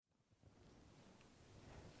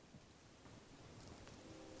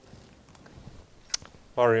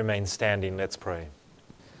While we remain standing, let's pray.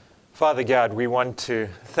 Father God, we want to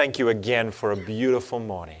thank you again for a beautiful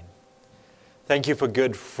morning. Thank you for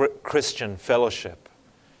good Christian fellowship.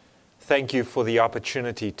 Thank you for the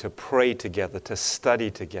opportunity to pray together, to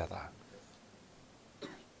study together.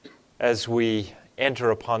 As we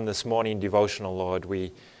enter upon this morning devotional, Lord,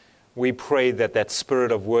 we pray that that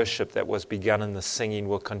spirit of worship that was begun in the singing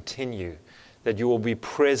will continue, that you will be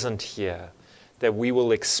present here, that we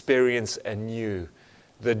will experience anew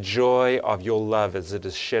the joy of your love as it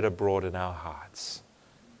is shed abroad in our hearts.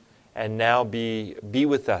 And now be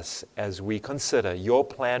with us as we consider your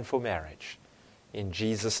plan for marriage. In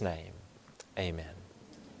Jesus' name, amen.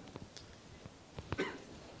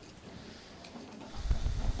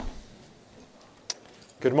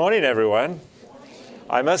 Good morning, everyone.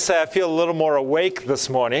 I must say I feel a little more awake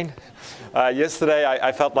this morning. Yesterday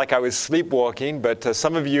I felt like I was sleepwalking, but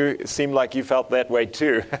some of you seem like you felt that way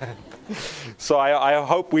too. So I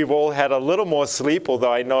hope we've all had a little more sleep,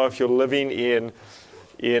 although I know if you're living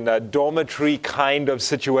in a dormitory kind of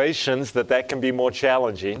situations that can be more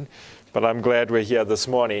challenging. But I'm glad we're here this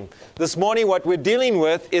morning. This morning what we're dealing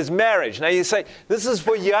with is marriage. Now you say, this is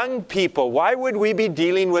for young people. Why would we be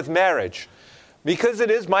dealing with marriage? Because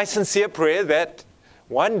it is my sincere prayer that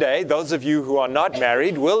one day those of you who are not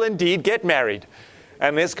married will indeed get married.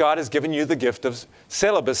 Unless God has given you the gift of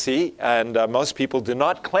celibacy, and most people do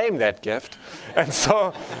not claim that gift. And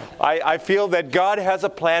so I feel that God has a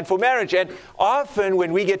plan for marriage. And often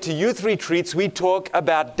when we get to youth retreats, we talk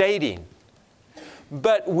about dating.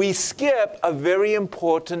 But we skip a very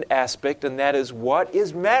important aspect, and that is, what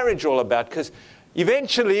is marriage all about? Because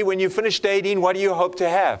eventually, when you finish dating, what do you hope to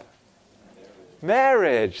have?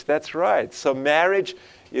 Marriage, that's right. So marriage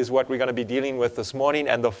is what we're going to be dealing with this morning,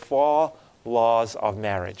 and the 4 laws of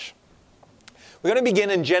marriage. We're going to begin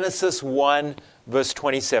in Genesis 1, verse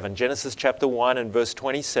 27. Genesis chapter 1 and verse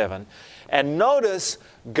 27. And notice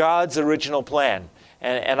God's original plan.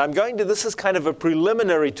 And I'm going to, this is kind of a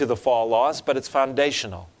preliminary to the 4 laws, but it's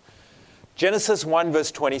foundational. Genesis 1, verse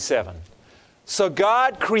 27. So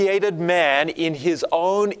God created man in his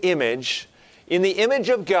own image. In the image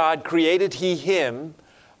of God created he him.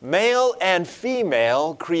 Male and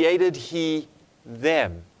female created he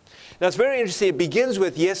them. Now, it's very interesting. It begins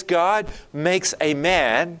with, yes, God makes a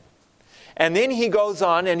man, and then he goes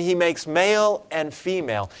on and he makes male and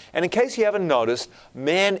female. And in case you haven't noticed,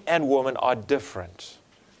 man and woman are different.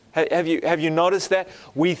 Have you noticed that?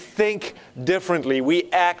 We think differently.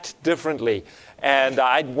 We act differently. And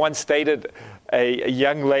I once dated a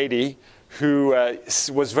young lady who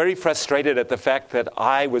was very frustrated at the fact that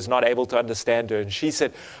I was not able to understand her. And she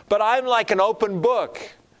said, "But I'm like an open book."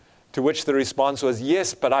 To which the response was,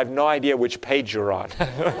 "Yes, but I have no idea which page you're on."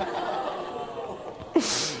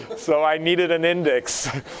 So I needed an index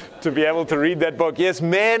to be able to read that book. Yes,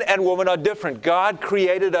 man and woman are different. God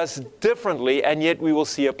created us differently, and yet we will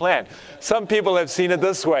see a plan. Some people have seen it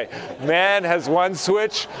this way. Man has one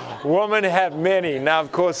switch, woman have many. Now,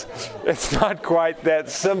 of course, it's not quite that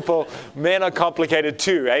simple. Men are complicated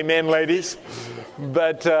too. Amen, ladies?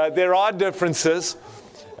 But there are differences.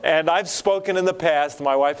 And I've spoken in the past,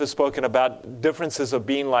 my wife has spoken about differences of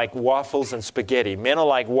being like waffles and spaghetti. Men are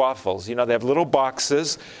like waffles. You know, they have little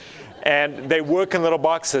boxes, and they work in little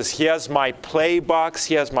boxes. Here's my play box,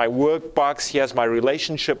 here's my work box, here's my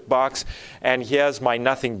relationship box, and here's my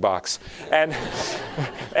nothing box. And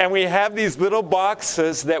we have these little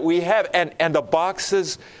boxes that we have, and the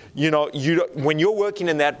boxes, you know, when you're working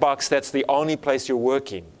in that box, that's the only place you're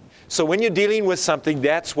working. So when you're dealing with something,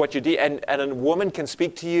 that's what you do. And a woman can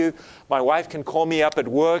speak to you. My wife can call me up at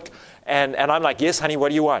work, and I'm like, "Yes, honey, what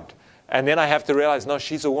do you want?" And then I have to realize, no,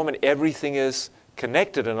 she's a woman. Everything is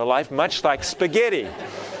connected in her life, much like spaghetti.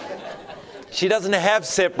 She doesn't have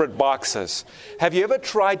separate boxes. Have you ever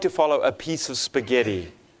tried to follow a piece of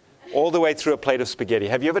spaghetti all the way through a plate of spaghetti?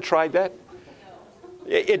 Have you ever tried that?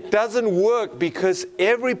 It doesn't work because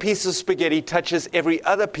every piece of spaghetti touches every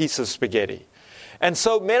other piece of spaghetti. And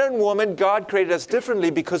so men and women, God created us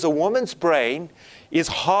differently because a woman's brain is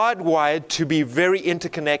hardwired to be very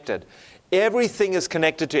interconnected. Everything is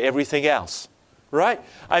connected to everything else, right?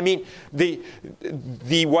 I mean, the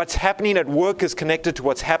what's happening at work is connected to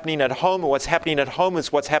what's happening at home, and what's happening at home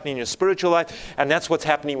is what's happening in your spiritual life, and that's what's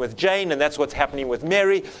happening with Jane, and that's what's happening with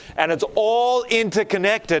Mary, and it's all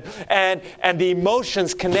interconnected, and the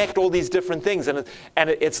emotions connect all these different things, and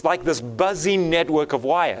it's like this buzzing network of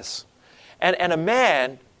wires. And a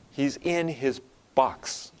man, he's in his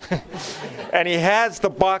box. And he has the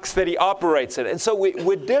box that he operates in. And so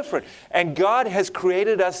we're different. And God has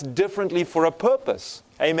created us differently for a purpose.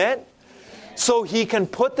 Amen? So he can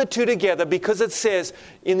put the two together because it says,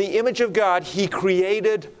 in the image of God, he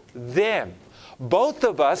created them. Both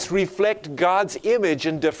of us reflect God's image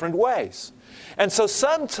in different ways. And so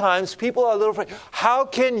sometimes people are a little afraid. How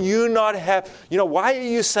can you not have, why are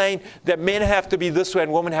you saying that men have to be this way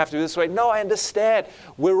and women have to be this way? No, I understand.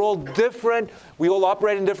 We're all different. We all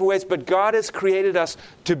operate in different ways. But God has created us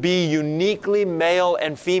to be uniquely male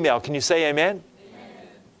and female. Can you say amen? Amen.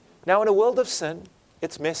 Now, in a world of sin,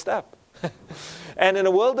 it's messed up. And in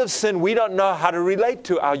a world of sin, we don't know how to relate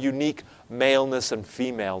to our unique maleness and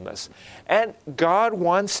femaleness. And God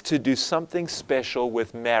wants to do something special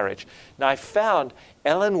with marriage. Now, I found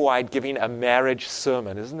Ellen White giving a marriage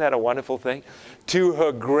sermon. Isn't that a wonderful thing? To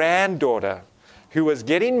her granddaughter who was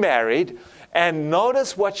getting married. And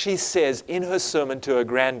notice what she says in her sermon to her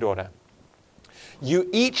granddaughter. You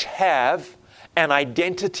each have an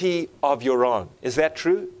identity of your own. Is that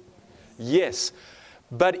true? Yes.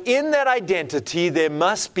 But in that identity, there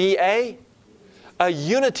must be a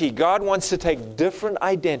unity. God wants to take different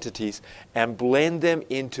identities and blend them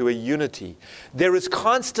into a unity. There is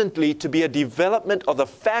constantly to be a development of the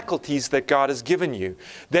faculties that God has given you,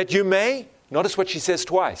 that you may, notice what she says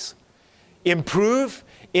twice, improve,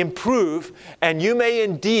 and you may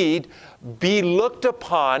indeed be looked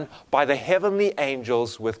upon by the heavenly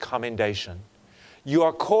angels with commendation. You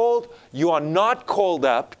are not called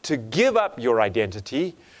up to give up your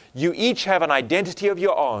identity. You each have an identity of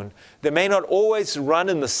your own. They may not always run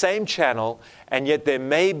in the same channel, and yet there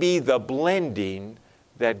may be the blending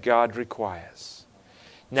that God requires.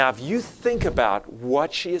 Now, if you think about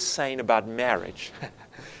what she is saying about marriage,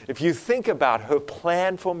 if you think about her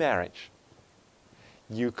plan for marriage,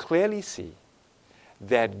 you clearly see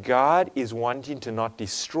that God is wanting to not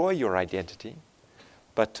destroy your identity,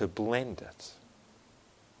 but to blend it.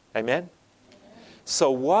 Amen?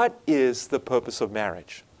 So what is the purpose of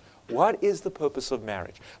marriage? What is the purpose of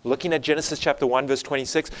marriage? Looking at Genesis chapter 1, verse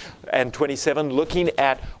 26 and 27, looking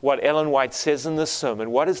at what Ellen White says in this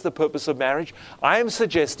sermon, what is the purpose of marriage? I am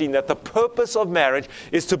suggesting that the purpose of marriage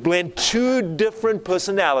is to blend two different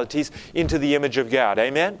personalities into the image of God.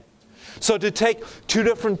 Amen? So to take two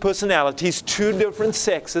different personalities, two different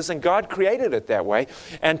sexes, and God created it that way,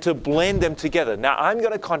 and to blend them together. Now, I'm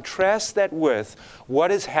going to contrast that with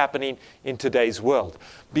what is happening in today's world.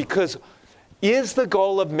 Because is the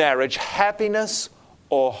goal of marriage happiness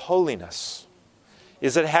or holiness?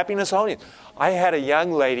 Is it happiness or holiness? I had a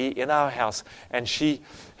young lady in our house, and she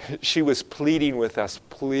was pleading with us,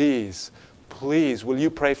 please, will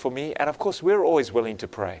you pray for me? And of course, we're always willing to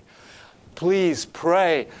pray. Please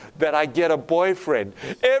pray that I get a boyfriend.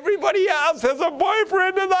 Everybody else has a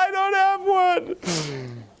boyfriend and I don't have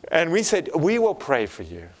one. And we said, we will pray for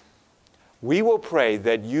you. We will pray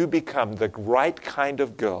that you become the right kind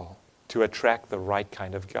of girl to attract the right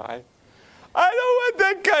kind of guy. I don't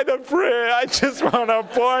want that kind of prayer. I just want a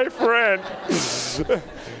boyfriend.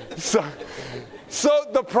 So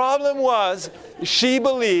the problem was, she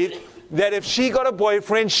believed that if she got a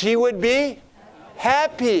boyfriend, she would be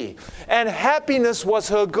happy. And happiness was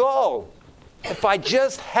her goal. If I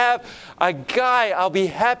just have a guy, I'll be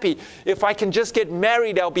happy. If I can just get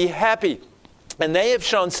married, I'll be happy. And they have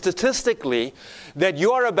shown statistically that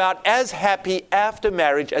you are about as happy after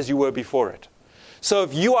marriage as you were before it. So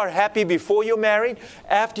if you are happy before you're married,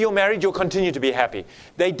 after you're married, you'll continue to be happy.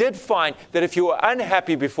 They did find that if you were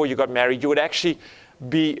unhappy before you got married, you would actually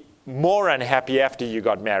be more unhappy after you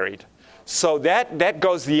got married. So that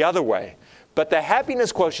goes the other way. But the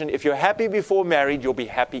happiness quotient, if you're happy before married, you'll be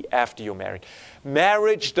happy after you're married.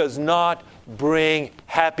 Marriage does not bring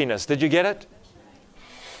happiness. Did you get it?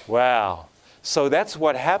 Wow. So that's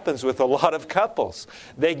what happens with a lot of couples.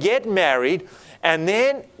 They get married, and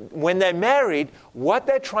then when they're married, what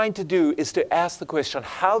they're trying to do is to ask the question,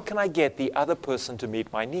 how can I get the other person to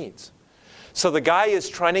meet my needs? So the guy is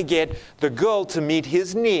trying to get the girl to meet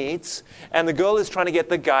his needs, and the girl is trying to get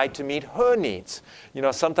the guy to meet her needs.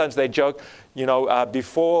 Sometimes they joke,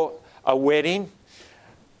 before a wedding,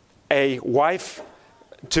 a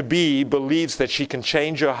wife-to-be believes that she can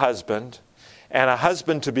change her husband, and a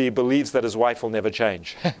husband-to-be believes that his wife will never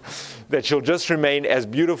change. That she'll just remain as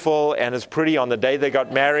beautiful and as pretty on the day they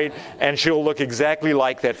got married, and she'll look exactly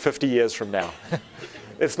like that 50 years from now.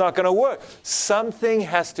 It's not going to work. Something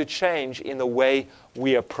has to change in the way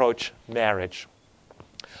we approach marriage.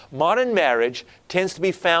 Modern marriage tends to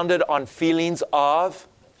be founded on feelings of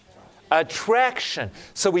attraction.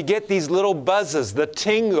 So we get these little buzzes, the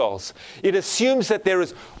tingles. It assumes that there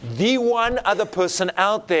is the one other person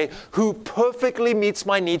out there who perfectly meets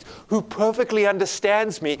my needs, who perfectly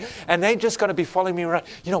understands me, and they're just going to be following me around.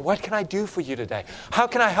 What can I do for you today? How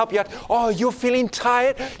can I help you out? Oh, you're feeling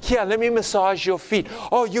tired? Here, let me massage your feet.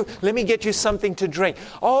 Oh, let me get you something to drink.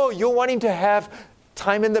 Oh, you're wanting to have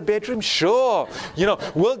time in the bedroom? Sure.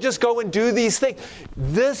 We'll just go and do these things.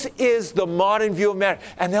 This is the modern view of marriage.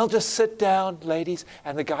 And they'll just sit down, ladies,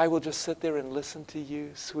 and the guy will just sit there and listen to you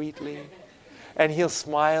sweetly. And he'll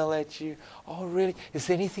smile at you. Oh, really? Is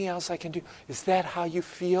there anything else I can do? Is that how you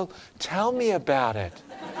feel? Tell me about it.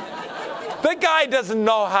 The guy doesn't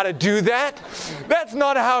know how to do that. That's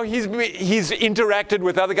not how he's interacted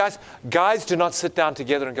with other guys. Guys do not sit down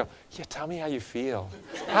together and go, yeah, tell me how you feel.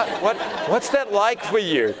 What's that like for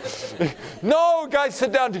you? No, guys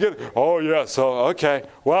sit down together. Oh, yeah, so, okay.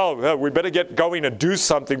 Well, we better get going and do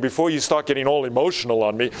something before you start getting all emotional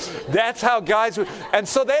on me. That's how guys would. And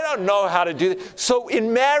so they don't know how to do that. So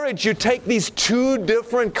in marriage, you take these two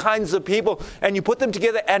different kinds of people and you put them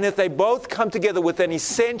together. And if they both come together with an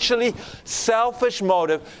essentially selfish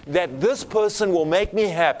motive that this person will make me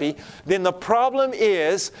happy, then the problem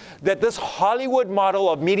is that this Hollywood model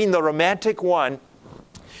of meeting the romantic one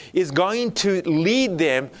is going to lead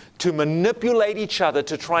them to manipulate each other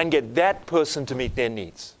to try and get that person to meet their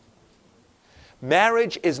needs.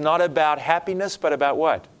 Marriage is not about happiness, but about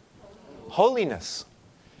what? Holiness.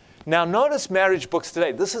 Now notice marriage books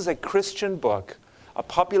today. This is a Christian book, a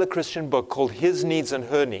popular Christian book called His Needs and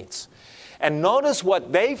Her Needs. And notice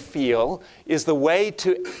what they feel is the way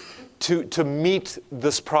to meet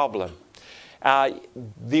this problem.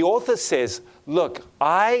 The author says, look,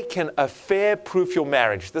 I can affair-proof your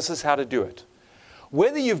marriage. This is how to do it.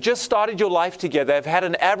 Whether you've just started your life together, have had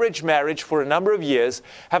an average marriage for a number of years,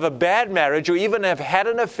 have a bad marriage, or even have had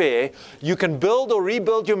an affair, you can build or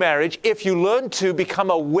rebuild your marriage if you learn to become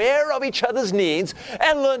aware of each other's needs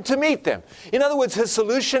and learn to meet them. In other words, his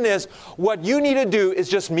solution is, what you need to do is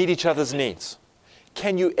just meet each other's needs.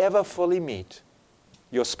 Can you ever fully meet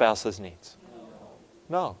your spouse's needs?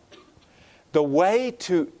 No. The way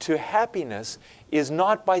to happiness is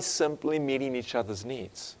not by simply meeting each other's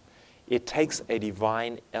needs. It takes a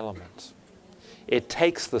divine element. It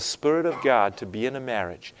takes the Spirit of God to be in a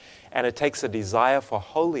marriage. And it takes a desire for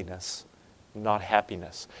holiness, not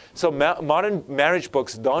happiness. So modern marriage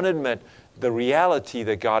books don't admit the reality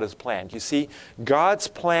that God has planned. You see, God's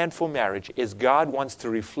plan for marriage is God wants to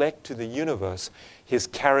reflect to the universe His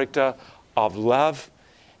character of love,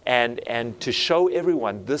 and to show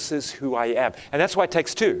everyone, this is who I am. And that's why it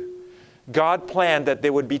takes two. God planned that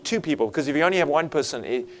there would be two people, because if you only have one person,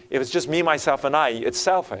 if it's just me, myself, and I, it's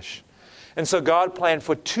selfish. And so God planned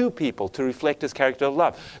for two people to reflect His character of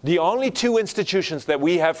love. The only two institutions that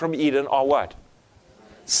we have from Eden are what?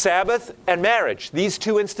 Sabbath and marriage, these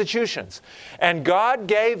two institutions. And God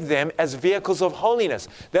gave them as vehicles of holiness.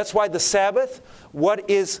 That's why the Sabbath, what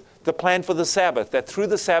is the plan for the Sabbath? That through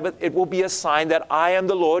the Sabbath it will be a sign that I am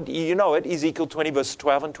the Lord. You know it, Ezekiel 20 verses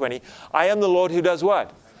 12 and 20. I am the Lord who does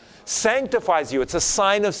what? Sanctifies you. It's a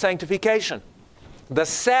sign of sanctification. The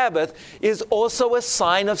Sabbath is also a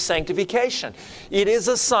sign of sanctification. It is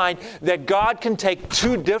a sign that God can take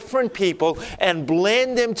two different people and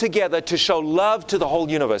blend them together to show love to the whole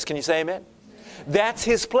universe. Can you say amen? That's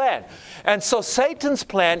His plan. And so Satan's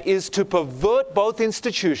plan is to pervert both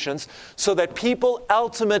institutions so that people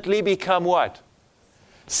ultimately become what?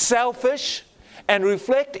 Selfish, and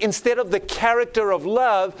reflect, instead of the character of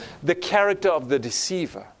love, the character of the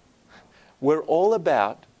deceiver. We're all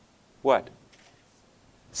about what?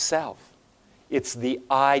 Self. It's the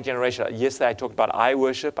I generation. Yesterday I talked about I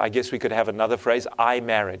worship. I guess we could have another phrase, I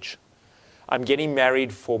marriage. I'm getting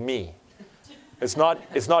married for me. It's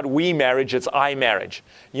not we marriage, it's I marriage.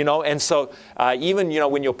 And so even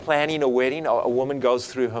when you're planning a wedding, a woman goes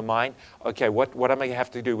through her mind, okay, what am I going to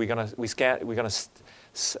have to do? We're going to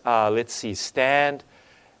stand,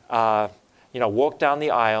 walk down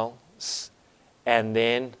the aisle, and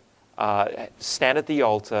then stand at the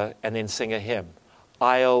altar and then sing a hymn.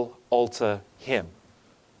 Aisle, altar, hymn.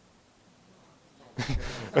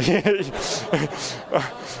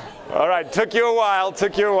 All right, took you a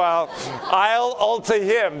while. I'll alter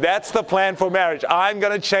him. That's the plan for marriage. I'm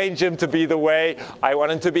going to change him to be the way I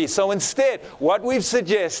want him to be. So instead, what we've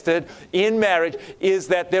suggested in marriage is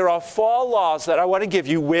that there are 4 laws that I want to give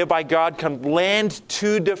you whereby God can blend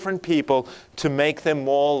two different people to make them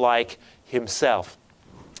more like Himself.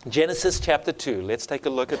 Genesis chapter 2. Let's take a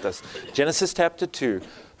look at this. Genesis chapter 2.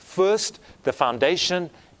 First, the foundation,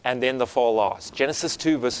 and then the 4 laws. Genesis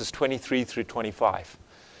 2, verses 23 through 25.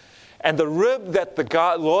 And the rib that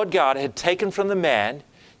the Lord God had taken from the man,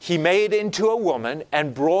 he made into a woman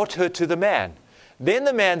and brought her to the man. Then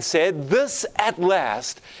the man said, "This at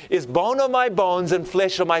last is bone of my bones and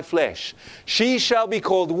flesh of my flesh. She shall be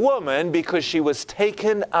called woman because she was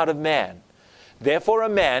taken out of man. Therefore a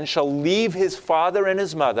man shall leave his father and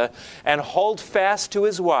his mother and hold fast to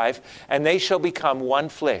his wife, and they shall become one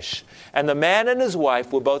flesh. And the man and his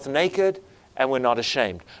wife were both naked and were not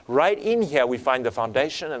ashamed." Right in here we find the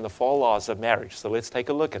foundation and the 4 laws of marriage. So let's take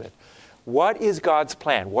a look at it. What is God's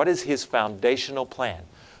plan? What is his foundational plan?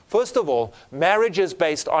 First of all, marriage is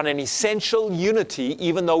based on an essential unity,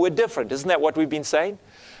 even though we're different. Isn't that what we've been saying?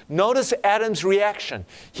 Notice Adam's reaction.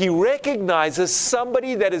 He recognizes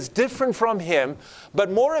somebody that is different from him,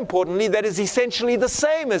 but more importantly, that is essentially the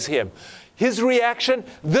same as him. His reaction,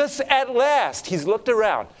 "This at last." He's looked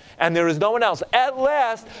around, and there is no one else. "At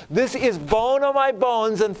last, this is bone of my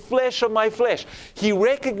bones and flesh of my flesh." He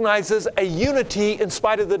recognizes a unity in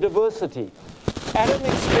spite of the diversity. Adam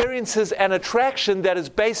experiences an attraction that is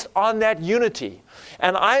based on that unity.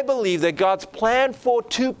 And I believe that God's plan for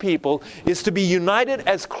 2 people is to be united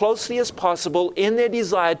as closely as possible in their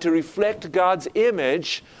desire to reflect God's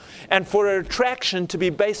image, and for an attraction to be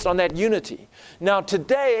based on that unity. Now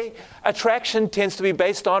today, attraction tends to be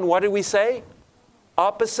based on, what did we say?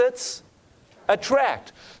 Opposites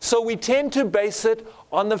attract. So we tend to base it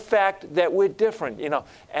on the fact that we're different,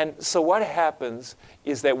 And so what happens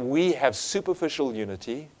is that we have superficial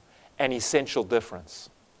unity and essential difference,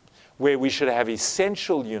 where we should have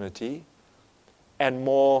essential unity and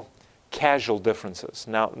more casual differences.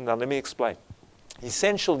 Now let me explain.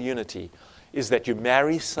 Essential unity is that you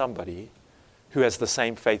marry somebody who has the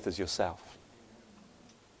same faith as yourself.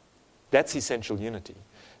 That's essential unity.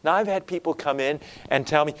 Now, I've had people come in and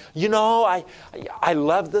tell me, I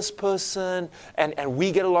love this person, and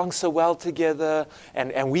we get along so well together,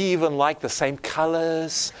 and we even like the same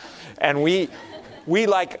colors, and we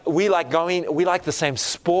like the same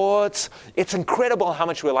sports. It's incredible how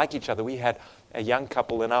much we like each other. We had a young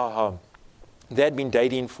couple in our home. They had been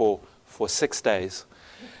dating for 6 days.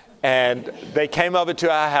 And they came over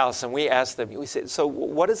to our house, and we asked them, we said, "So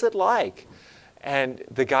what is it like?" And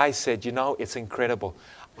the guy said, "It's incredible.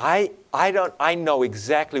 I know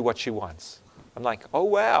exactly what she wants." I'm like, "Oh,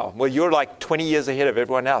 wow. Well, you're like 20 years ahead of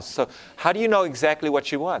everyone else. So how do you know exactly what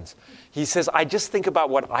she wants?" He says, "I just think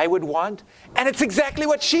about what I would want, and it's exactly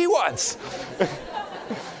what she wants."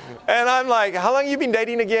 And I'm like, "How long have you been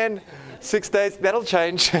dating again?" 6 days. That'll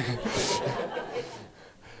change.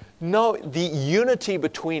 No, the unity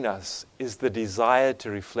between us is the desire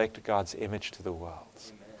to reflect God's image to the world.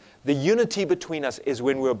 The unity between us is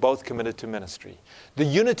when we're both committed to ministry. The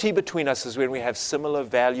unity between us is when we have similar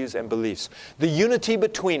values and beliefs. The unity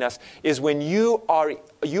between us is when you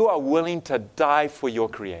are willing to die for your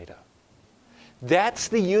Creator. That's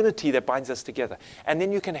the unity that binds us together. And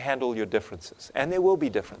then you can handle your differences. And there will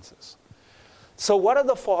be differences. So what are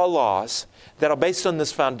the 4 laws that are based on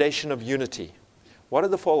this foundation of unity? What are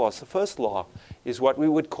the 4 laws? The first law is what we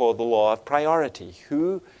would call the law of priority.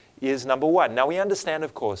 Who is number 1? Now we understand,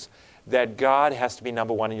 of course, that God has to be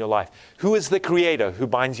number 1 in your life. Who is the Creator who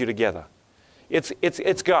binds you together?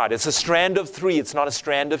 It's God. It's a strand of 3. It's not a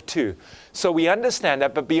strand of 2. So we understand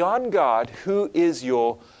that, but beyond God, who is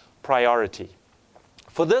your priority?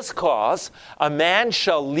 "For this cause, a man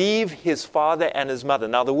shall leave his father and his mother."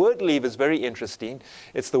 Now the word leave is very interesting.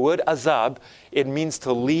 It's the word azab. It means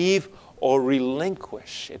to leave or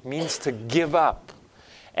relinquish. It means to give up.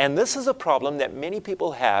 And this is a problem that many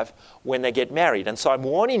people have when they get married. And so I'm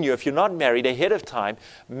warning you, if you're not married ahead of time,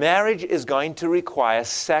 marriage is going to require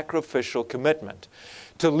sacrificial commitment.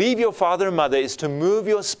 To leave your father and mother is to move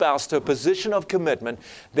your spouse to a position of commitment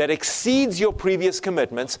that exceeds your previous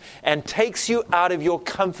commitments and takes you out of your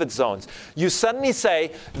comfort zones. You suddenly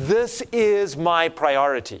say, "This is my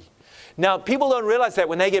priority." Now, people don't realize that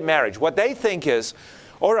when they get married. What they think is,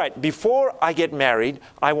 all right, before I get married,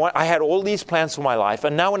 I had all these plans for my life,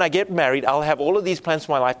 and now when I get married, I'll have all of these plans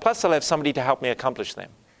for my life, plus I'll have somebody to help me accomplish them.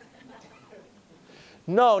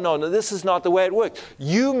 No, this is not the way it works.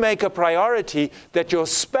 You make a priority that your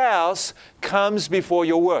spouse comes before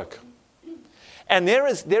your work. And there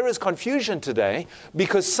is confusion today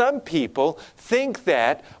because some people think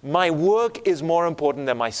that my work is more important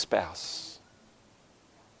than my spouse.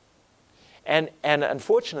 And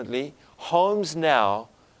unfortunately, homes now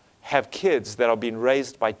have kids that are being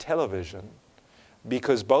raised by television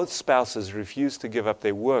because both spouses refuse to give up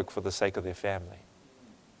their work for the sake of their family.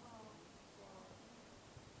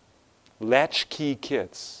 Latchkey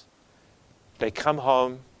kids. They come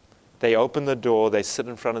home, they open the door, they sit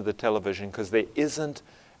in front of the television because there isn't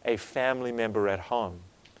a family member at home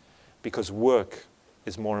because work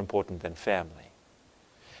is more important than family.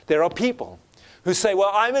 There are people who say, well,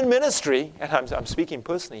 I'm in ministry, and I'm speaking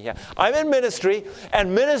personally here. I'm in ministry,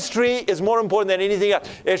 and ministry is more important than anything else.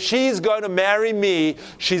 If she's going to marry me,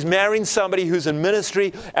 she's marrying somebody who's in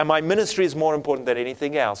ministry, and my ministry is more important than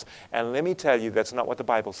anything else. And let me tell you, that's not what the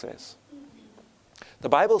Bible says. The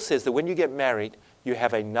Bible says that when you get married, you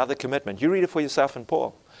have another commitment. You read it for yourself in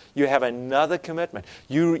Paul. You have another commitment.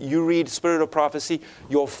 You read Spirit of Prophecy.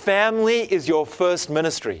 Your family is your first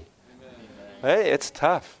ministry. Hey, it's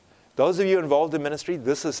tough. Those of you involved in ministry,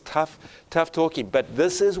 this is tough talking. But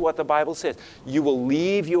this is what the Bible says. You will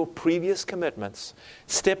leave your previous commitments,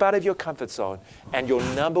 step out of your comfort zone, and your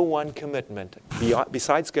number one commitment,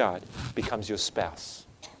 besides God, becomes your spouse,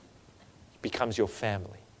 becomes your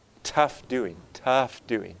family. Tough doing.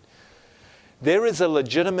 There is a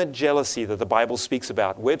legitimate jealousy that the Bible speaks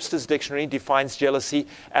about. Webster's dictionary defines jealousy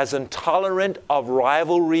as intolerant of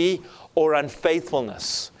rivalry or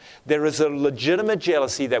unfaithfulness. There is a legitimate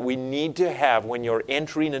jealousy that we need to have when you're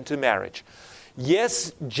entering into marriage.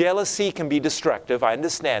 Yes, jealousy can be destructive. I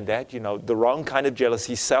understand that. The wrong kind of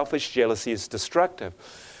jealousy, selfish jealousy, is destructive.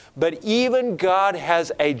 But even God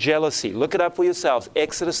has a jealousy. Look it up for yourselves.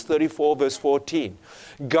 Exodus 34, verse 14.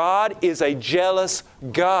 God is a jealous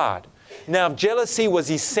God. Now, if jealousy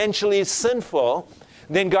was essentially sinful,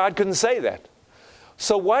 then God couldn't say that.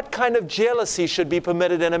 So what kind of jealousy should be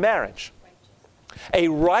permitted in a marriage? A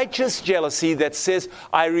righteous jealousy that says,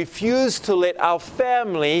 I refuse to let our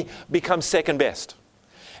family become second best.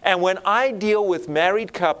 And when I deal with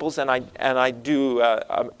married couples, and I do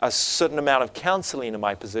a certain amount of counseling in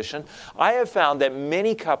my position, I have found that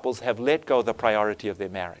many couples have let go of the priority of their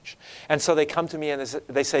marriage. And so they come to me and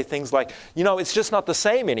they say things like, it's just not the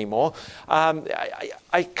same anymore.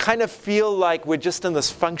 I kind of feel like we're just in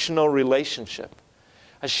this functional relationship.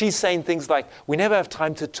 And she's saying things like, we never have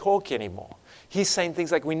time to talk anymore. He's saying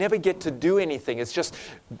things like, we never get to do anything. It's just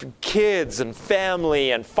kids and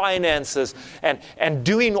family and finances and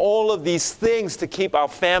doing all of these things to keep our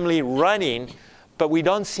family running, but we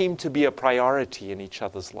don't seem to be a priority in each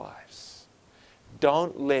other's lives.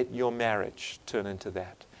 Don't let your marriage turn into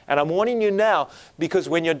that. And I'm warning you now, because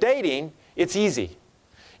when you're dating, it's easy.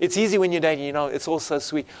 It's easy when you're dating, it's all so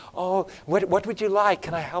sweet. Oh, what would you like?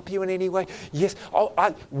 Can I help you in any way? Yes.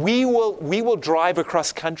 Oh, we will drive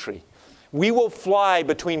across country. We will fly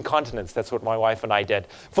between continents. That's what my wife and I did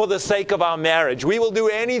for the sake of our marriage. We will do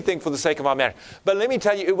anything for the sake of our marriage. But let me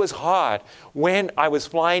tell you, it was hard when I was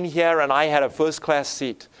flying here and I had a first-class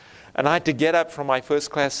seat. And I had to get up from my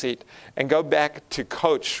first-class seat and go back to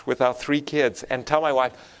coach with our 3 kids and tell my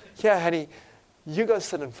wife, yeah, honey, you go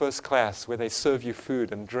sit in first class where they serve you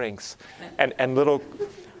food and drinks and little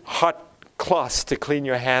hot cloths to clean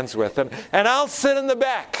your hands with. And I'll sit in the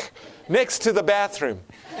back next to the bathroom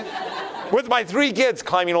with my 3 kids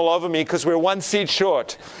climbing all over me because we're 1 seat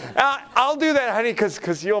short. I'll do that, honey,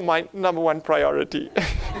 because you're my number one priority.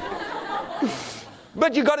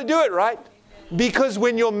 But you got to do it, right? Because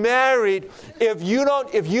when you're married, if you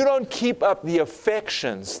don't keep up the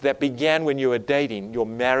affections that began when you were dating, your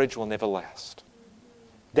marriage will never last.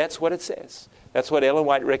 That's what it says. That's what Ellen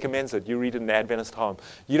White recommends it. You read it in an Adventist home.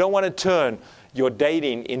 You don't want to turn your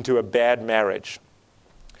dating into a bad marriage.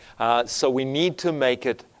 So we need to make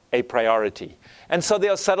it a priority. And so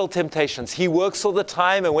there are subtle temptations. He works all the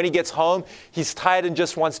time, and when he gets home, he's tired and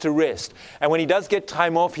just wants to rest. And when he does get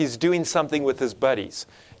time off, he's doing something with his buddies.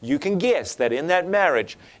 You can guess that in that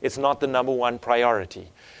marriage, it's not the number one priority.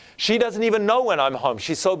 She doesn't even know when I'm home.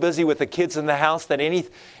 She's so busy with the kids in the house that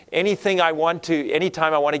anytime I want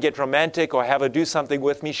to get romantic or have her do something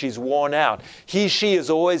with me, she's worn out. She is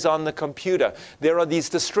always on the computer. There are these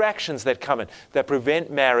distractions that come in that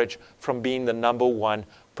prevent marriage from being the number one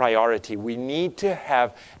priority. We need to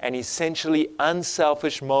have an essentially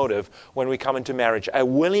unselfish motive when we come into marriage, a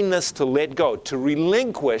willingness to let go, to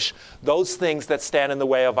relinquish those things that stand in the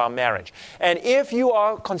way of our marriage. And if you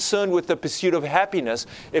are concerned with the pursuit of happiness,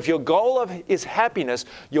 if your goal is happiness,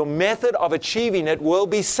 your method of achieving it will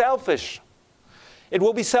be selfish. It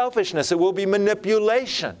will be selfishness. It will be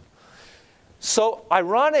manipulation. So,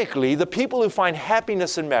 ironically, the people who find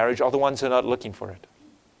happiness in marriage are the ones who are not looking for it.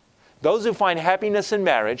 Those who find happiness in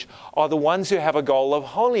marriage are the ones who have a goal of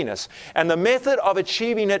holiness. And the method of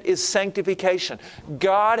achieving it is sanctification.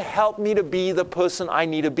 God, help me to be the person I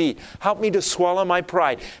need to be. Help me to swallow my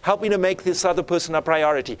pride. Help me to make this other person a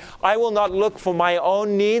priority. I will not look for my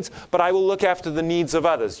own needs, but I will look after the needs of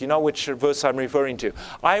others. You know which verse I'm referring to.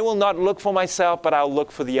 I will not look for myself, but I'll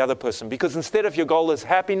look for the other person. Because instead, if your goal is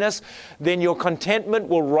happiness, then your contentment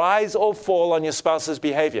will rise or fall on your spouse's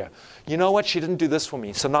behavior. You know what? She didn't do this for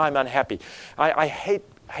me, so now I'm unhappy. I hate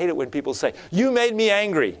hate it when people say, you made me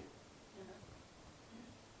angry.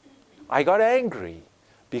 I got angry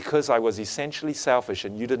because I was essentially selfish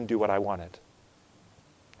and you didn't do what I wanted.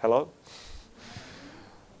 Hello?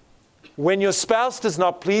 When your spouse does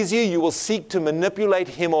not please you, you will seek to manipulate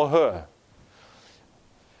him or her.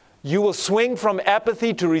 You will swing from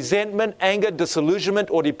apathy to resentment, anger,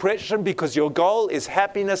 disillusionment, or depression because your goal is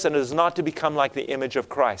happiness and is not to become like the image of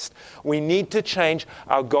Christ. We need to change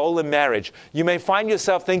our goal in marriage. You may find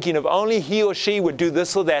yourself thinking if only he or she would do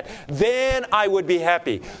this or that, then I would be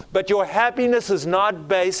happy. But your happiness is not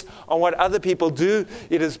based on what other people do.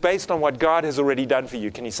 It is based on what God has already done for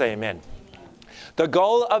you. Can you say amen? The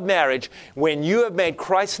goal of marriage, when you have made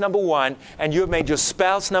Christ number one and you have made your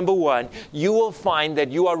spouse number one, you will find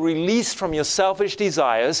that you are released from your selfish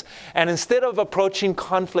desires, and instead of approaching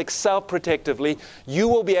conflict self-protectively, you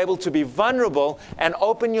will be able to be vulnerable and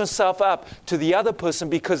open yourself up to the other person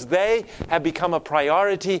because they have become a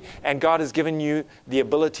priority and God has given you the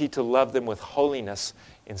ability to love them with holiness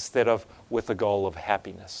instead of with the goal of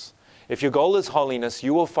happiness. If your goal is holiness,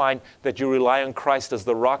 you will find that you rely on Christ as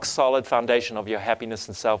the rock-solid foundation of your happiness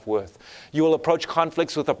and self-worth. You will approach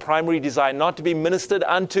conflicts with a primary desire not to be ministered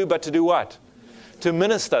unto, but to do what? To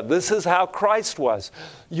minister. This is how Christ was.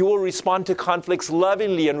 You will respond to conflicts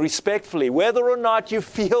lovingly and respectfully, whether or not you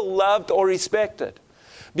feel loved or respected,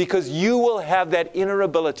 because you will have that inner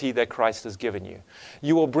ability that Christ has given you.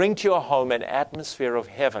 You will bring to your home an atmosphere of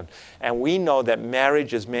heaven, and we know that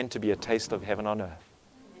marriage is meant to be a taste of heaven on earth.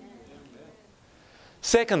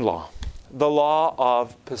 Second law, the law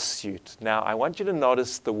of pursuit. Now, I want you to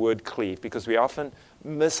notice the word cleave because we often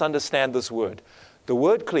misunderstand this word. The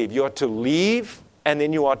word cleave, you are to leave and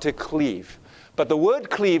then you are to cleave. But the word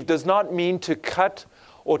cleave does not mean to cut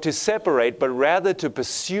or to separate, but rather to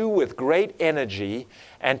pursue with great energy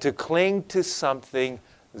and to cling to something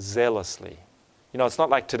zealously. You know, it's not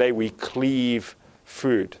like today we cleave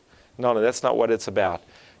food. No, that's not what it's about.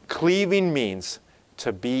 Cleaving means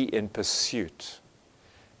to be in pursuit.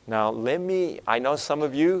 Now, I know some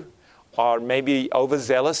of you are maybe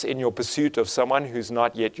overzealous in your pursuit of someone who's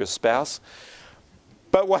not yet your spouse.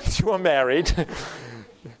 But once you are married,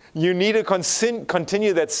 you need to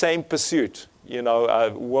continue that same pursuit. You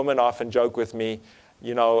know, women often joke with me,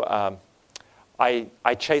 you know,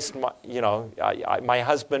 I chased my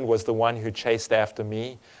husband was the one who chased after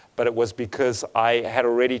me, but it was because I had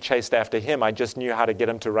already chased after him. I just knew how to get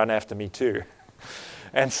him to run after me too.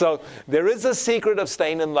 And so there is a secret of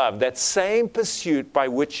staying in love. That same pursuit by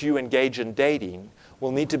which you engage in dating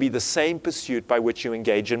will need to be the same pursuit by which you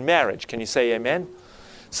engage in marriage. Can you say amen?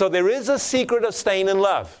 So there is a secret of staying in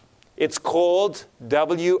love. It's called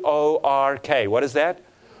W-O-R-K. What is that?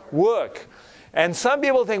 Work. And some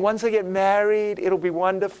people think once I get married, it'll be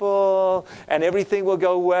wonderful and everything will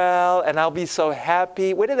go well and I'll be so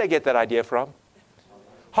happy. Where did they get that idea from?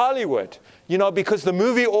 Hollywood. You know, because the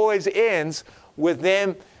movie always ends with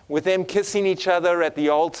them kissing each other at the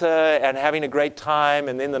altar and having a great time,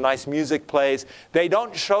 and then the nice music plays. They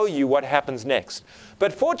don't show you what happens next.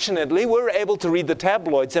 But fortunately, we're able to read the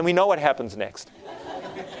tabloids and we know what happens next.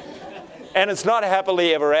 And it's not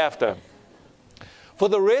happily ever after. For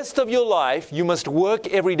the rest of your life, you must work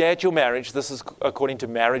every day at your marriage. This is according to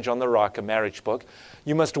Marriage on the Rock, a marriage book.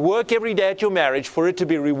 You must work every day at your marriage for it to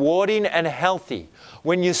be rewarding and healthy.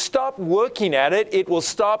 When you stop working at it, it will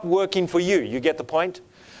stop working for you. You get the point?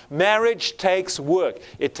 Marriage takes work.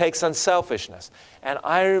 It takes unselfishness. And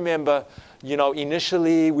I remember, you know,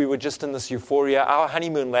 initially we were just in this euphoria. Our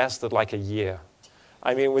honeymoon lasted like a year.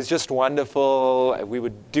 I mean, it was just wonderful. We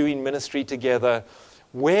were doing ministry together.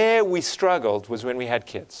 Where we struggled was when we had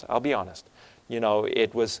kids. I'll be honest. You know,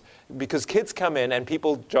 it was because kids come in and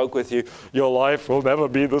people joke with you, your life will never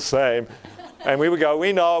be the same. And we would go,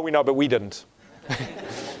 we know, but we didn't.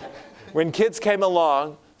 When kids came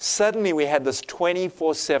along, suddenly we had this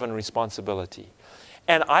 24/7 responsibility.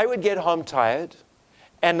 And I would get home tired,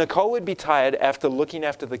 and Nicole would be tired after looking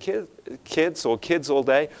after the kids all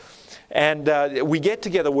day. And we get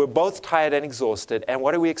together, we're both tired and exhausted, and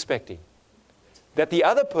what are we expecting? That the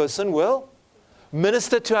other person will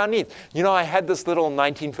minister to our needs. You know, I had this little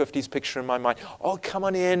 1950s picture in my mind. Oh, come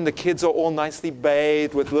on in. The kids are all nicely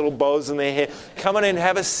bathed with little bows in their hair. Come on in,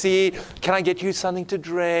 have a seat. Can I get you something to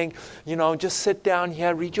drink? You know, just sit down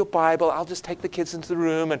here, read your Bible. I'll just take the kids into the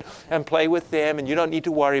room and play with them, and you don't need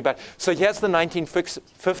to worry about it. So here's the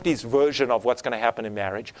 1950s version of what's going to happen in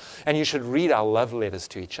marriage. And you should read our love letters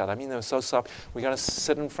to each other. I mean, they were so soft. We're going to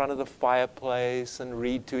sit in front of the fireplace and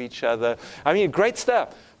read to each other. I mean, great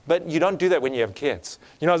stuff. But you don't do that when you have kids.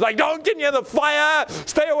 You know, it's like, don't get near the fire.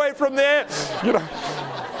 Stay away from there. You know.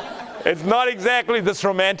 It's not exactly this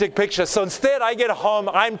romantic picture. So instead, I get home,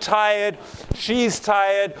 I'm tired, she's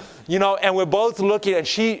tired, and we're both looking, and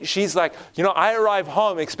she's like, I arrive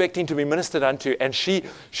home expecting to be ministered unto, and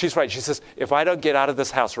she's right. She says, if I don't get out of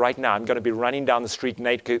this house right now, I'm going to be running down the street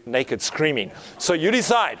naked screaming. So you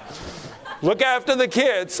decide. Look after the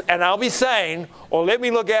kids, and I'll be sane, or let me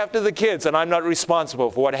look after the kids, and I'm not responsible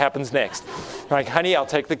for what happens next. Like, honey, I'll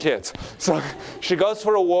take the kids. So she goes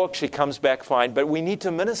for a walk, she comes back fine, but we need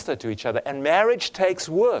to minister to each other, and marriage takes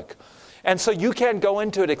work. And so you can't go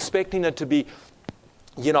into it expecting it to be,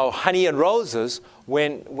 honey and roses,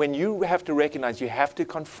 when you have to recognize you have to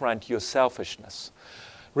confront your selfishness.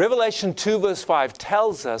 Revelation 2 verse 5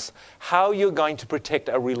 tells us how you're going to protect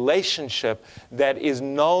a relationship that is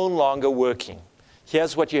no longer working.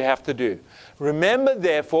 Here's what you have to do. Remember,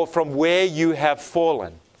 therefore, from where you have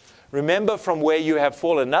fallen. Remember from where you have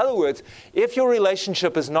fallen. In other words, if your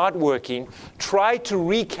relationship is not working, try to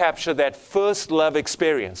recapture that first love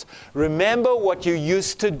experience. Remember what you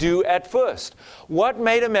used to do at first. What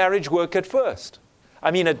made a marriage work at first?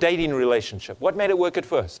 A dating relationship. What made it work at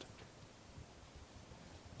first?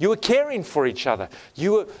 You were caring for each other.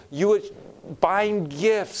 You were buying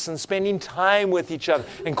gifts and spending time with each other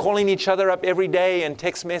and calling each other up every day and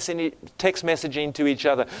text messaging to each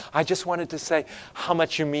other. I just wanted to say how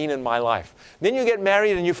much you mean in my life. Then you get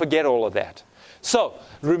married and you forget all of that. So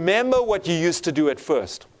remember what you used to do at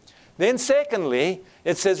first. Then secondly,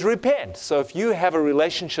 it says repent. So if you have a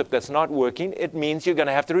relationship that's not working, it means you're going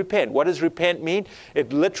to have to repent. What does repent mean?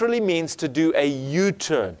 It literally means to do a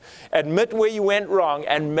U-turn. Admit where you went wrong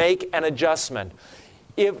and make an adjustment.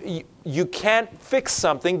 If you can't fix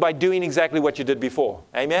something by doing exactly what you did before.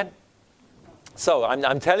 Amen? So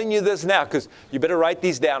I'm telling you this now because you better write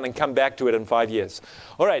these down and come back to it in 5 years.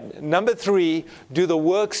 All right, number 3, do the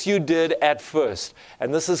works you did at first.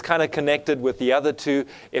 And this is kind of connected with the other two.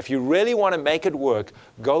 If you really want to make it work,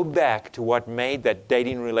 go back to what made that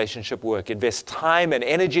dating relationship work. Invest time and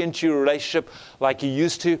energy into your relationship like you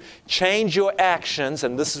used to. Change your actions,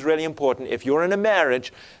 and this is really important. If you're in a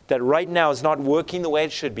marriage that right now is not working the way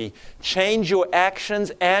it should be, change your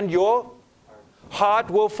actions and your heart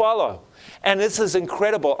will follow. And this is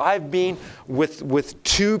incredible. I've been with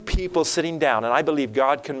 2 people sitting down, and I believe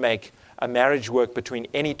God can make a marriage work between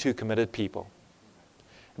any 2 committed people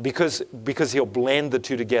because He'll blend the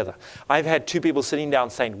 2 together. I've had 2 people sitting down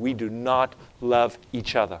saying, we do not love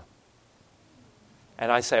each other.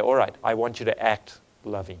 And I say, all right, I want you to act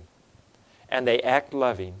loving. And they act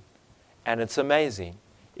loving, and it's amazing.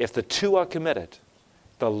 If the 2 are committed,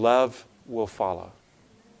 the love will follow.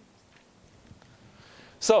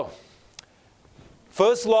 So,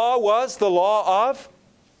 first law was the law of?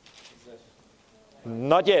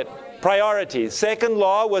 Not yet. Priority. Second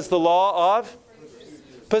law was the law of?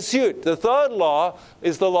 Pursuit. The third law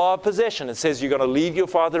is the law of possession. It says you're going to leave your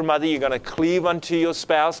father and mother, you're going to cleave unto your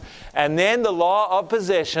spouse, and then the law of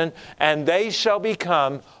possession, and they shall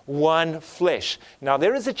become one flesh. Now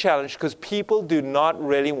there is a challenge because people do not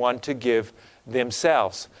really want to give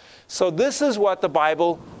themselves. So this is what the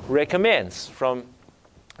Bible recommends from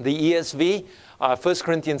the ESV. 1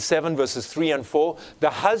 Corinthians 7 verses 3 and 4. The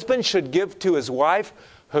husband should give to his wife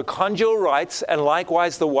her conjugal rights, and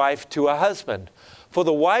likewise the wife to her husband. For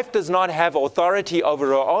the wife does not have authority over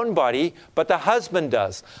her own body, but the husband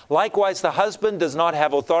does. Likewise, the husband does not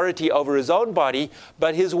have authority over his own body,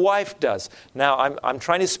 but his wife does. Now, I'm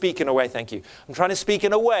trying to speak in a way, thank you. I'm trying to speak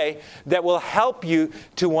in a way that will help you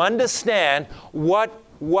to understand what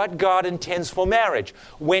God intends for marriage.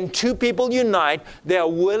 When 2 people unite, they are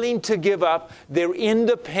willing to give up their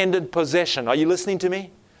independent possession. Are you listening to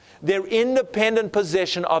me? Their independent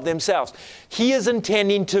possession of themselves. He is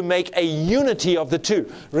intending to make a unity of the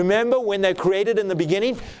 2. Remember when they're created in the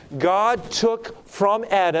beginning? God took from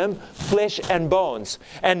Adam flesh and bones.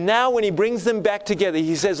 And now when He brings them back together,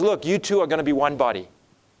 He says, look, you 2 are going to be one body.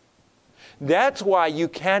 That's why you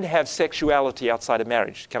can't have sexuality outside of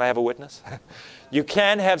marriage. Can I have a witness? You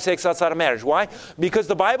can have sex outside of marriage. Why? Because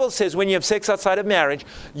the Bible says when you have sex outside of marriage,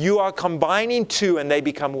 you are combining 2 and they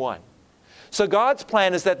become one. So God's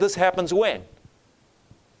plan is that this happens when?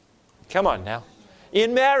 Come on now.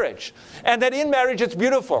 In marriage. And that in marriage it's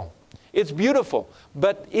beautiful. It's beautiful.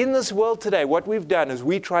 But in this world today, what we've done is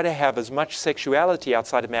we try to have as much sexuality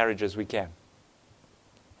outside of marriage as we can.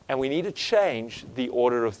 And we need to change the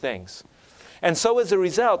order of things. And so as a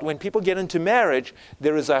result, when people get into marriage,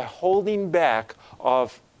 there is a holding back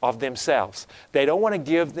of themselves. They don't want to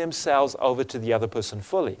give themselves over to the other person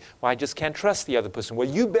fully. Well, I just can't trust the other person. Well,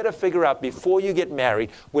 you better figure out before you get married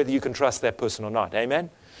whether you can trust that person or not. Amen?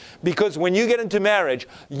 Because when you get into marriage,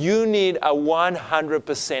 you need a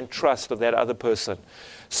 100% trust of that other person.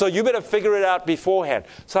 So you better figure it out beforehand.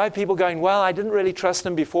 So I have people going, well, I didn't really trust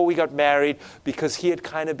him before we got married because he had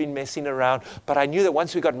kind of been messing around. But I knew that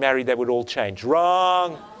once we got married, that would all change.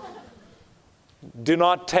 Wrong. Do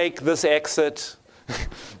not take this exit.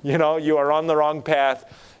 You are on the wrong path.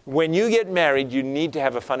 When you get married, you need to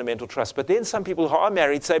have a fundamental trust. But then some people who are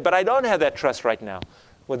married say, but I don't have that trust right now.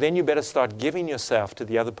 Well, then you better start giving yourself to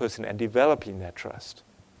the other person and developing that trust.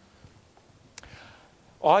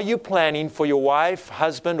 Are you planning for your wife,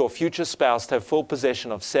 husband, or future spouse to have full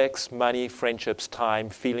possession of sex, money, friendships, time,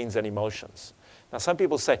 feelings, and emotions? Now, some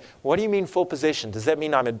people say, what do you mean full possession? Does that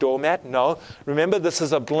mean I'm a doormat? No. Remember, this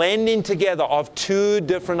is a blending together of two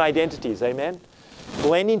different identities. Amen?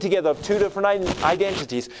 Blending together of two different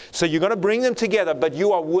identities. So you're going to bring them together, but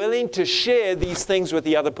you are willing to share these things with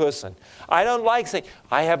the other person. I don't like saying,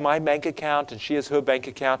 I have my bank account and she has her bank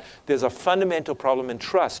account. There's a fundamental problem in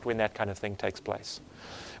trust when that kind of thing takes place.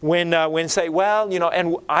 When say, well,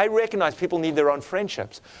 and I recognize people need their own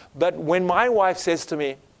friendships. But when my wife says to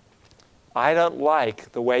me, I don't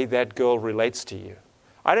like the way that girl relates to you.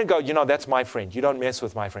 I don't go, that's my friend. You don't mess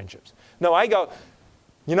with my friendships. No, I go,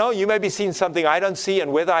 you may be seeing something I don't see,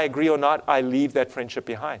 and whether I agree or not, I leave that friendship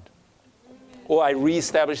behind. Or I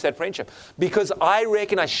reestablish that friendship. Because I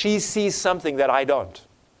recognize she sees something that I don't.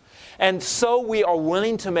 And so we are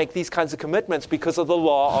willing to make these kinds of commitments because of the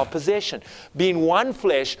law of possession. Being one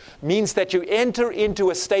flesh means that you enter into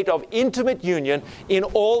a state of intimate union in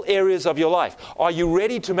all areas of your life. Are you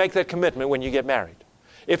ready to make that commitment when you get married?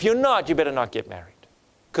 If you're not, you better not get married.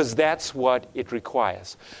 Because that's what it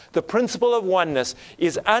requires. The principle of oneness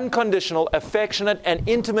is unconditional, affectionate, and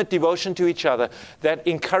intimate devotion to each other that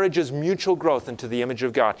encourages mutual growth into the image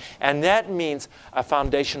of God. And that means a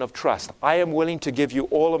foundation of trust. I am willing to give you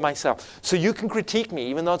all of myself. So you can critique me,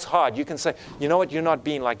 even though it's hard. You can say, you know what, you're not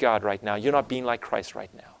being like God right now. You're not being like Christ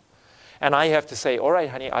right now. And I have to say, all right,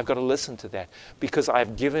 honey, I've got to listen to that because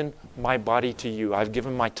I've given my body to you. I've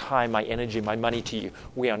given my time, my energy, my money to you.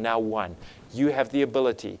 We are now one. You have the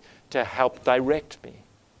ability to help direct me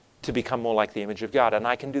to become more like the image of God. And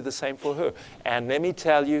I can do the same for her. And let me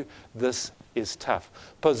tell you, this is tough.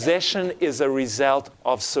 Possession is a result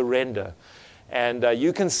of surrender. And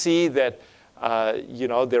you can see that,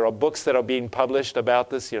 there are books that are being published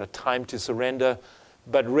about this, Time to Surrender.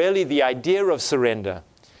 But really the idea of surrender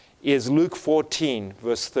is Luke 14,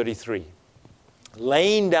 verse 33.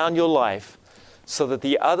 Laying down your life so that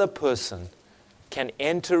the other person can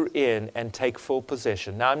enter in and take full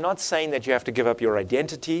possession. Now, I'm not saying that you have to give up your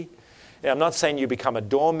identity. I'm not saying you become a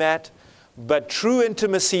doormat. But true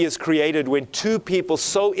intimacy is created when two people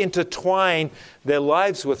so intertwine their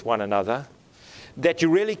lives with one another that you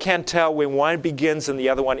really can't tell when one begins and the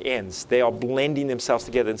other one ends. They are blending themselves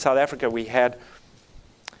together. In South Africa, we had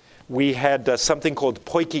something called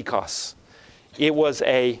potjiekos. It was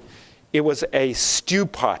a stew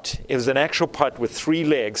pot. It was an actual pot with 3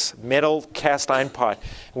 legs, metal cast iron pot.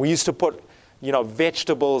 And we used to put,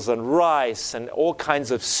 vegetables and rice and all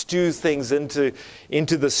kinds of stew things into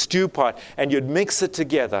the stew pot, and you'd mix it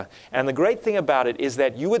together. And the great thing about it is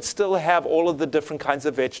that you would still have all of the different kinds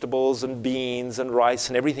of vegetables and beans and rice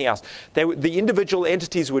and everything else. The individual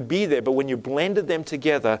entities would be there, but when you blended them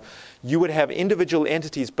together, you would have individual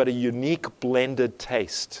entities, but a unique blended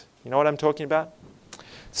taste. You know what I'm talking about?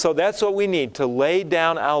 So that's what we need, to lay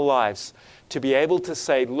down our lives, to be able to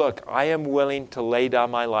say, look, I am willing to lay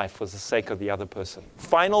down my life for the sake of the other person.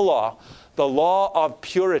 Final law, the law of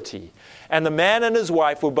purity. And the man and his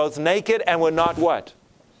wife were both naked and were not what?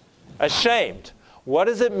 Ashamed. What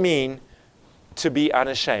does it mean to be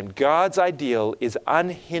unashamed? God's ideal is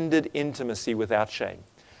unhindered intimacy without shame.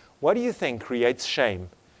 What do you think creates shame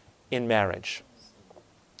in marriage?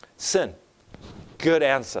 Sin. Good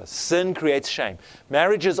answer. Sin creates shame.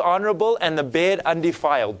 Marriage is honorable and the bed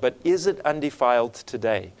undefiled. But is it undefiled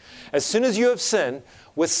today? As soon as you have sinned,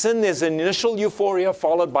 with sin there's initial euphoria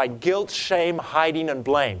followed by guilt, shame, hiding, and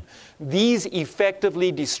blame. These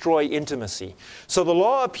effectively destroy intimacy. So the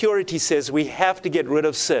law of purity says we have to get rid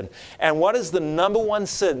of sin. And what is the number one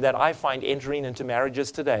sin that I find entering into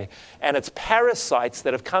marriages today? And it's parasites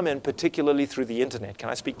that have come in, particularly through the internet. Can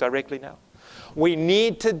I speak directly now? We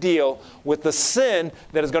need to deal with the sin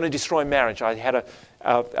that is going to destroy marriage. I had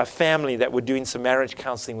a family that were doing some marriage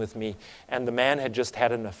counseling with me, and the man had just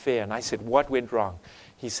had an affair. And I said, what went wrong?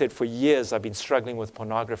 He said, for years I've been struggling with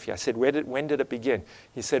pornography. I said, when did it begin?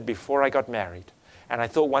 He said, before I got married. And I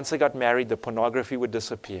thought once I got married, the pornography would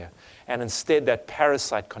disappear. And instead, that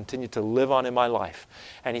parasite continued to live on in my life.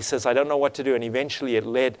 And he says, I don't know what to do. And eventually it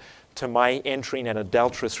led to my entering an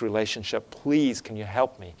adulterous relationship. Please, can you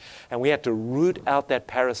help me? And we had to root out that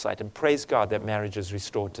parasite, and praise God that marriage is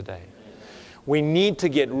restored today. We need to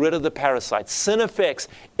get rid of the parasite. Sin affects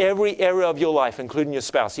every area of your life, including your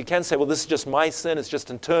spouse. You can't say, well, this is just my sin. It's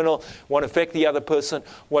just internal. Won't affect the other person.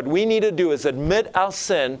 What we need to do is admit our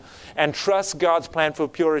sin and trust God's plan for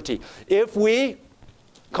purity. If we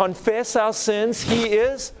confess our sins, He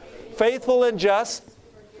is faithful and just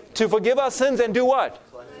to forgive our sins and do what?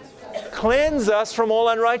 Cleanse us from all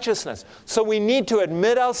unrighteousness. So we need to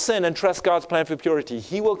admit our sin and trust God's plan for purity.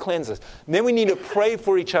 He will cleanse us. And then we need to pray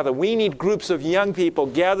for each other. We need groups of young people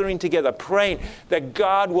gathering together, praying that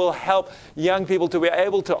God will help young people to be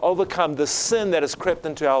able to overcome the sin that has crept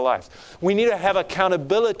into our lives. We need to have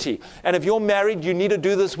accountability. And if you're married, you need to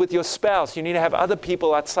do this with your spouse. You need to have other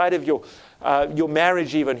people outside of your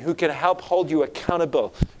marriage even, who can help hold you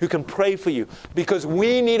accountable, who can pray for you. Because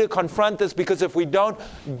we need to confront this, because if we don't,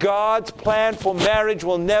 God's plan for marriage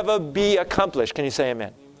will never be accomplished. Can you say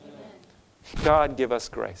amen? Amen. God, give us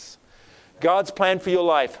grace. God's plan for your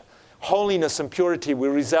life, holiness and purity,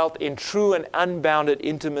 will result in true and unbounded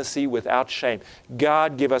intimacy without shame.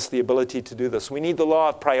 God, give us the ability to do this. We need the law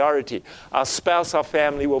of priority. Our spouse, our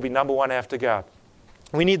family will be number one after God.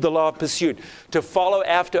 We need the law of pursuit, to follow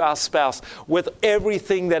after our spouse with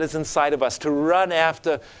everything that is inside of us, to run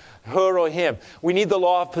after her or him. We need the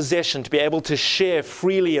law of possession, to be able to share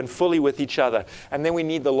freely and fully with each other. And then we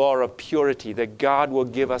need the law of purity, that God will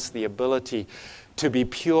give us the ability to be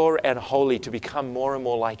pure and holy, to become more and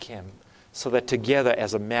more like Him, so that together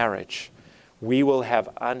as a marriage, we will have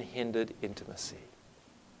unhindered intimacy.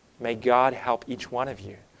 May God help each one of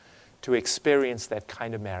you to experience that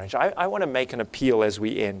kind of marriage. I want to make an appeal as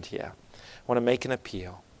we end here. I want to make an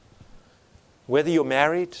appeal. Whether you're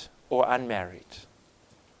married or unmarried,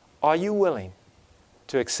 are you willing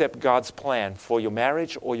to accept God's plan for your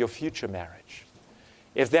marriage or your future marriage?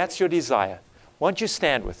 If that's your desire, won't you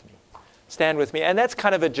stand with me? Stand with me. And that's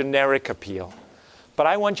kind of a generic appeal. But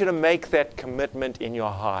I want you to make that commitment in your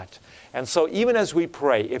heart. And so even as we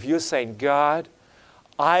pray, if you're saying, God,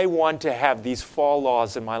 I want to have these 4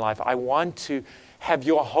 laws in my life. I want to have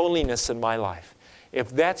your holiness in my life.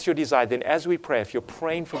 If that's your desire, then as we pray, if you're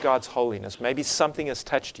praying for God's holiness, maybe something has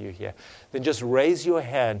touched you here, then just raise your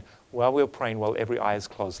hand while we're praying, while every eye is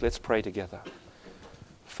closed. Let's pray together.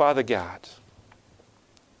 Father God,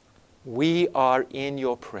 we are in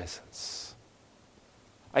your presence,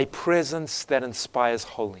 a presence that inspires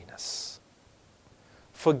holiness.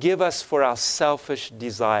 Forgive us for our selfish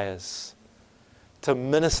desires to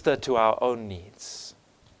minister to our own needs.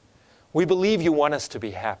 We believe you want us to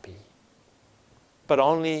be happy, but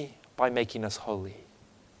only by making us holy.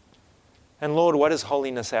 And Lord, what is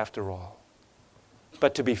holiness after all?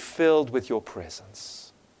 But to be filled with your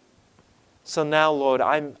presence. So now, Lord,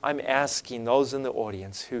 I'm asking those in the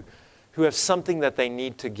audience who have something that they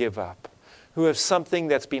need to give up, who have something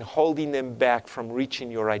that's been holding them back from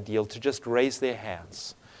reaching your ideal, to just raise their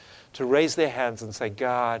hands. To raise their hands and say,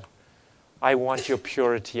 God, I want your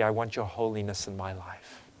purity. I want your holiness in my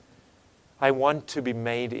life. I want to be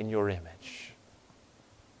made in your image.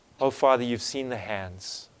 Oh, Father, you've seen the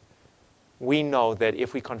hands. We know that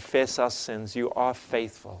if we confess our sins, you are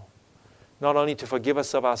faithful, not only to forgive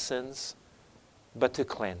us of our sins, but to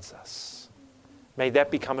cleanse us. May that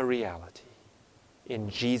become a reality. In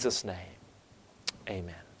Jesus' name,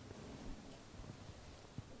 amen.